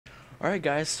Alright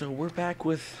guys, so we're back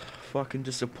with fucking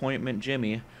disappointment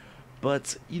Jimmy.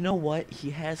 But you know what? He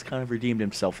has kind of redeemed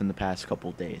himself in the past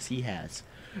couple days. He has.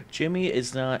 Jimmy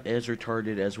is not as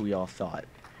retarded as we all thought.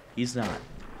 He's not.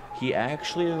 He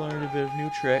actually learned a bit of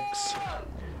new tricks.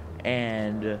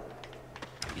 And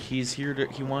he's here to,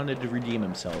 he wanted to redeem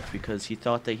himself because he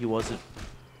thought that he wasn't.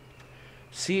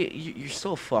 See, you're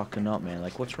still fucking up, man.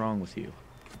 Like, what's wrong with you?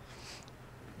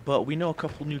 But we know a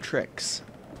couple new tricks.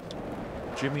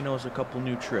 Jimmy knows a couple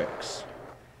new tricks.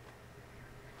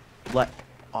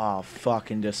 Oh,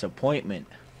 fucking disappointment.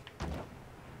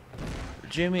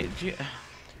 Jimmy,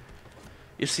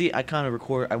 you see, I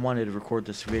wanted to record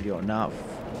this video, not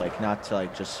to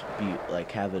just be,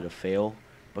 have it a fail,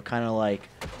 but kind of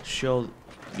show,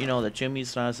 that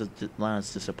Jimmy's not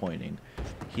as disappointing.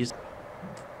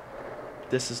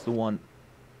 This is the one,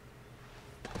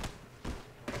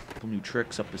 couple new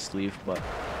tricks up his sleeve, but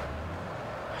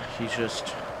he's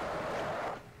just,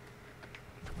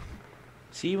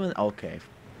 okay,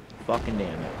 fucking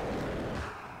damn it.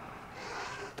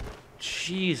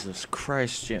 Jesus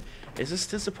Christ, Jim. Is this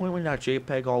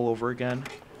disappointment.jpg all over again?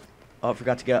 Oh, I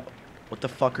forgot to get, what the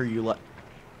fuck are you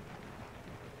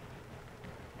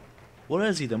What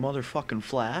is he, the motherfucking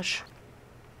Flash?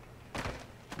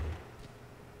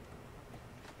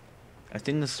 I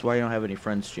think this is why you don't have any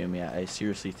friends, Jimmy. I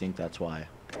seriously think that's why.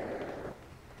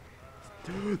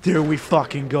 There we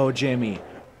fucking go, Jimmy.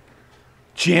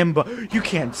 Jimbo, you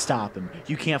can't stop him.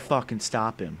 You can't fucking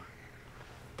stop him.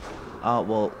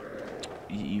 Well,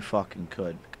 you fucking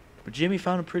could. But Jimmy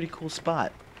found a pretty cool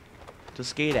spot to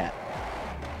skate at.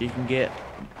 You can get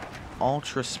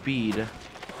ultra speed.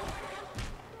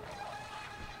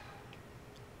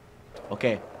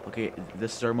 Okay,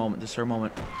 this is our moment.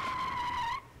 What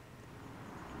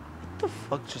the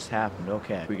fuck just happened?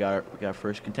 Okay, we got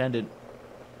first contended.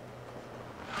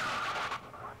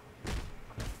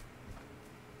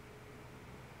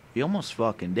 He almost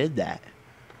fucking did that.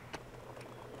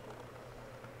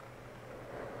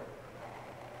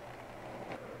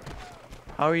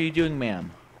 How are you doing,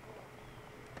 ma'am?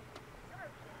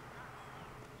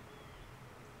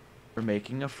 We're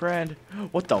making a friend.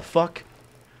 What the fuck?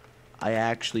 I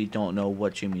actually don't know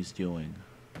what Jimmy's doing.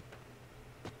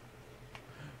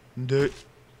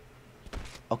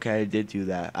 Okay, I did do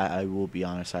that. I will be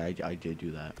honest, I did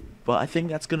do that. But I think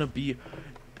that's gonna be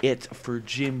it for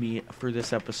Jimmy for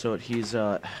this episode. He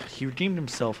redeemed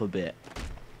himself a bit,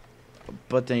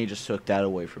 but then he just took that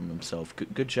away from himself.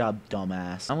 Good job,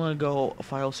 dumbass. I'm gonna go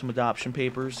file some adoption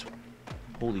papers.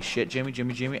 Holy shit,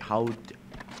 Jimmy, how?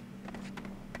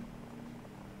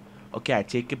 Okay, I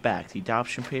take it back. The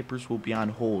adoption papers will be on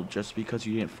hold just because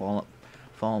you didn't fall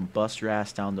and bust your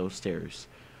ass down those stairs.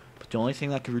 But the only thing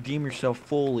that can redeem yourself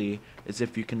fully is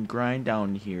if you can grind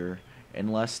down here in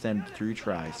less than 3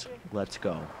 tries. Let's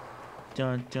go.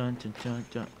 Dun dun dun dun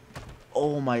dun.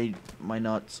 Oh my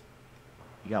nuts.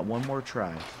 You got one more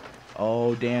try.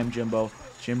 Oh damn, Jimbo.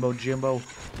 Jimbo.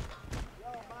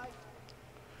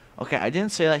 Okay, I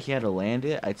didn't say that he had to land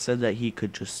it. I said that he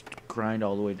could just grind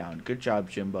all the way down. Good job,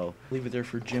 Jimbo. Leave it there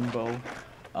for Jimbo.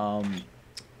 Well,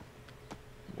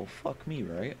 fuck me,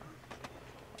 right?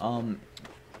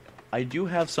 I do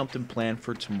have something planned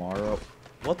for tomorrow.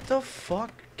 What the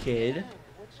fuck, kid?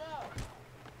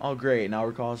 Oh, great. Now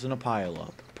we're causing a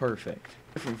pileup. Perfect.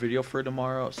 Different video for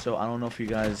tomorrow, so I don't know if you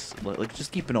guys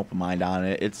just keep an open mind on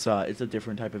it. It's a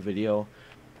different type of video.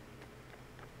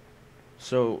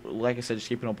 So, like I said, just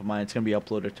keep an open mind. It's gonna be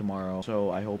uploaded tomorrow.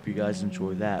 So I hope you guys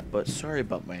enjoy that. But sorry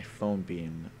about my phone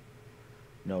being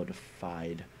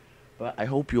notified. But I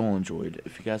hope you all enjoyed.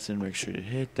 If you guys did, make sure to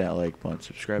hit that like button,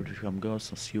 subscribe to become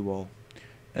Ghost. I'll see you all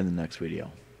in the next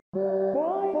video.